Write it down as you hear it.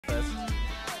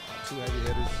two heavy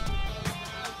hitters.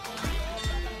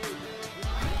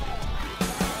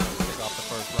 Kick off the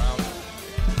first round.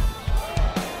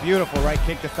 Beautiful right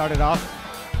kick to start it off.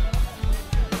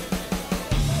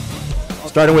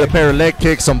 Starting with a pair of leg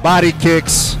kicks, some body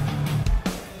kicks.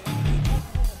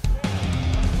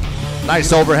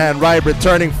 Nice overhand right,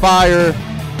 returning fire.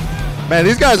 Man,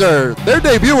 these guys they're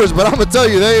debuters, but I'm gonna tell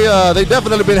you, they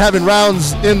definitely been having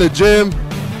rounds in the gym.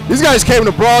 These guys came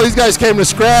to brawl, these guys came to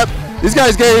scrap. These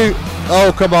guys gave,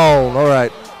 oh, come on, all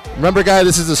right. Remember, guys,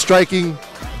 this is a striking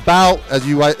bout. As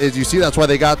you see, that's why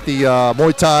they got the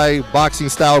Muay Thai boxing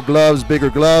style gloves, bigger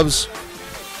gloves.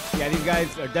 Yeah, these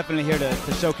guys are definitely here to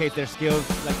showcase their skills.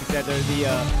 Like you said, they're the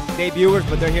debuters,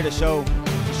 but they're here to show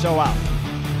out.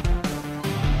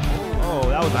 Oh,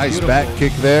 that was nice beautiful back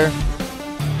kick there.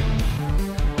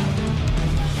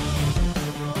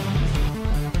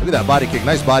 Look at that body kick.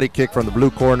 Nice body kick from the blue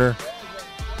corner.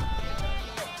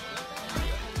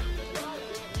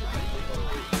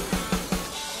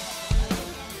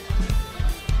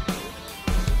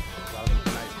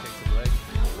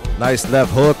 Nice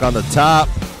left hook on the top.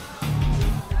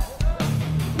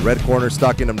 Red corner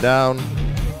stalking him down.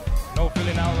 No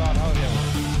filling out round out here.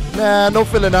 Nah, no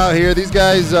filling out here. These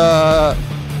guys,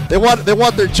 they want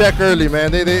their check early,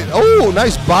 man. Oh,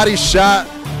 nice body shot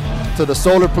to the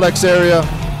solar plex area.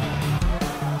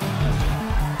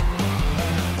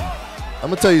 I'm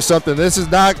gonna tell you something. This is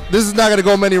not gonna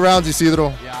go many rounds,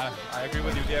 Isidro. Yeah, I agree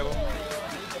with you, Diego.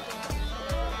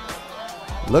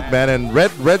 Look, man, and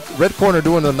red corner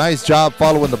doing a nice job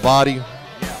following the body. Yeah,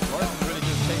 Flores is really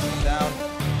just chasing him down.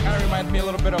 Kind of reminds me a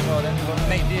little bit of that little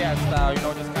Nate Diaz style, you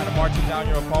know, just kind of marching down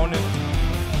your opponent.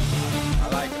 I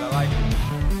like it.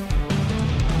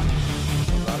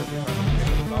 Gonzalez is trying to get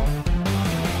in the zone.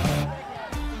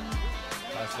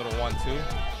 Nice little 1-2.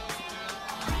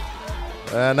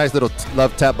 Nice little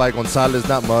love tap by Gonzalez,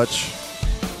 not much.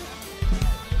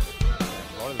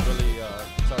 Flores really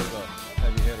serves a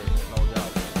heavy hitter, no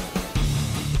doubt.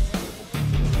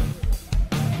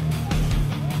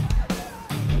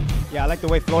 Yeah, I like the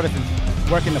way Flores is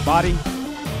working the body.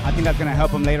 I think that's going to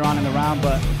help him later on in the round.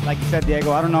 But like you said,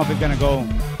 Diego, I don't know if it's going to go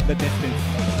the distance.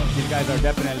 These guys are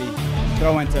definitely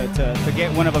throwing to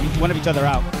get one of each other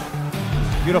out.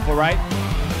 Beautiful right.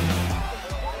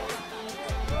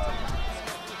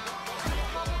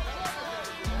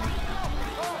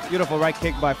 Beautiful right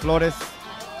kick by Flores.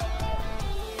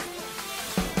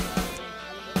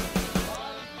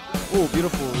 Ooh,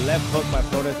 beautiful left hook by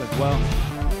Flores as well.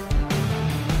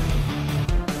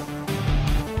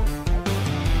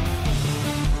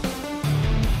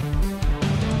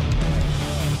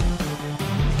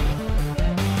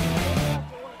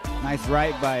 Nice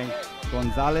right by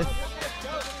Gonzalez.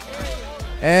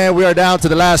 And we are down to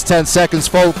the last 10 seconds,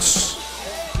 folks.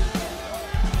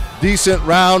 Decent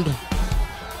round.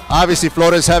 Obviously,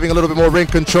 Flores having a little bit more ring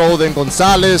control than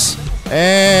Gonzalez.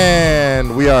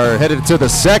 And we are headed to the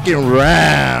second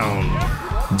round.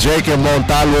 Jacob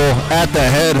Montalvo at the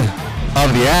head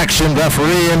of the action,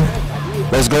 refereeing.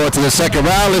 Let's go into the second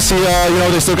round. Let's see,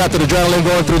 they still got the adrenaline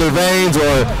going through their veins,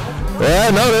 or,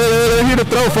 no, they're here to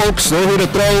throw, folks. They're here to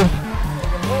throw.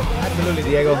 Absolutely,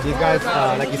 Diego. These guys,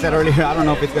 like you said earlier, I don't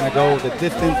know if it's going to go the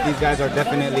distance. These guys are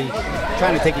definitely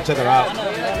trying to take each other out.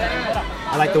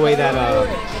 I like the way that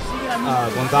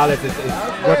Gonzalez is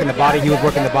working the body. He was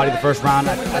working the body the first round.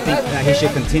 I think that he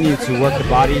should continue to work the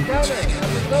body. That's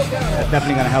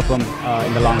definitely going to help him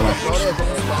in the long run.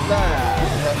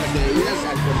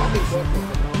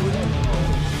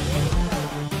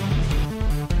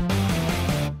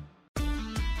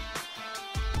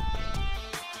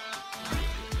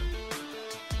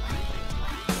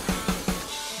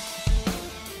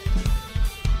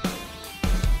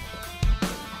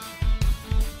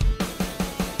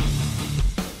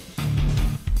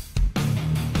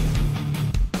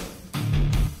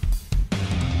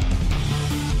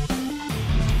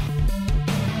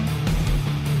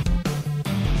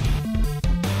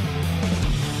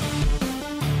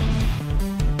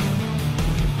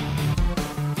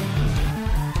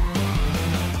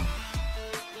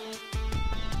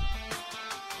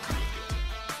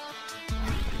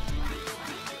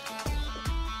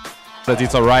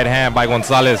 It's a right hand by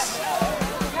Gonzalez.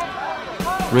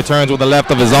 Returns with the left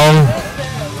of his own.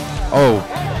 Oh,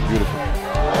 beautiful.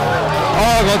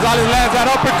 Oh, Gonzalez lands that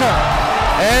uppercut.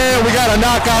 And we got a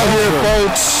knockout here,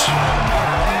 folks.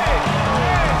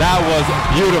 That was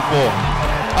beautiful.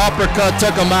 Uppercut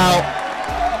took him out.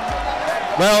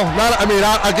 Well,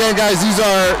 again, guys, these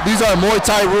are Muay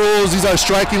Thai rules. These are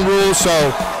striking rules, so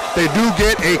they do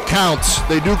get a count.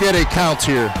 They do get a count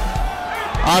here.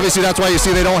 Obviously, that's why you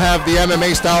see they don't have the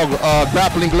MMA style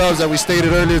grappling gloves that we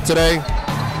stated earlier today.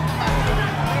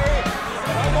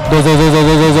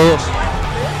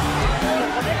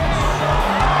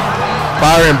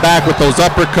 Firing back with those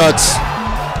uppercuts.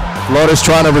 Flores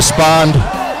trying to respond.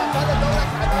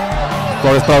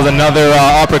 Flores throws another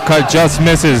uppercut, just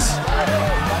misses.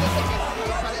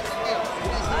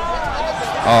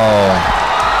 Oh,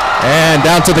 and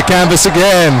down to the canvas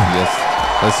again. Yes.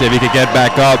 Let's see if he can get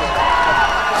back up.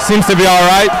 Seems to be all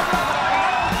right.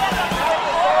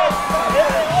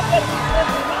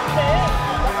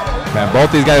 Man,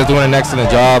 both these guys are doing an excellent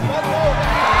job.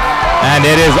 And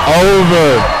it is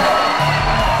over.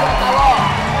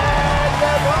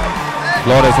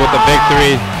 Flores with the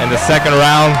victory in the second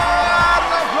round.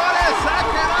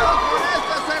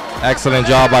 Excellent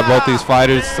job by both these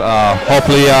fighters.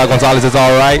 Hopefully Gonzalez is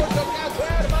all right.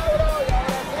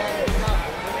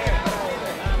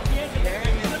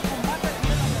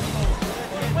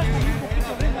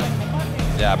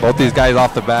 Yeah, both these guys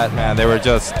off the bat, man, they were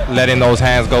just letting those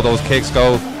hands go, those kicks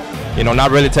go. You know,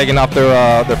 not really taking off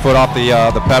their foot off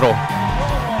the pedal.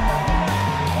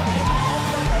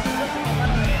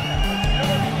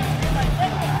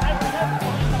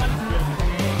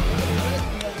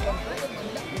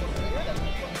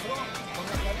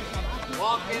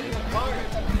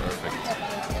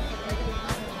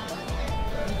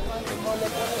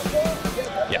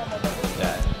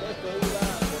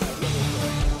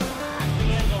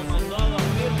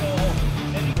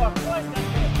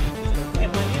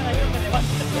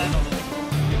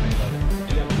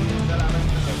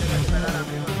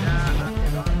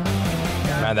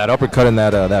 Man, that uppercut in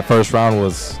that first round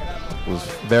was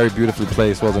very beautifully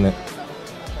placed, wasn't it?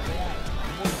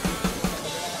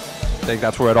 I think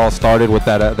that's where it all started with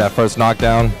that first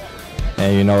knockdown,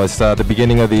 and you know it's the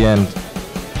beginning of the end.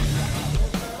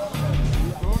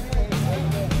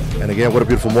 And again, what a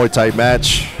beautiful Muay Thai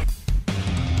match.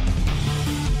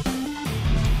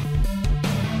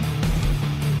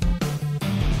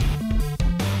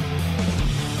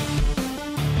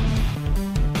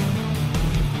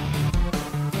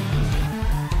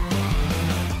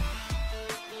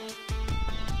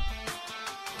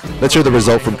 Let's hear the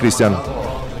result from Cristiano.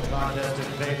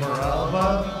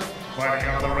 Fighting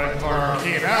out of the red corner,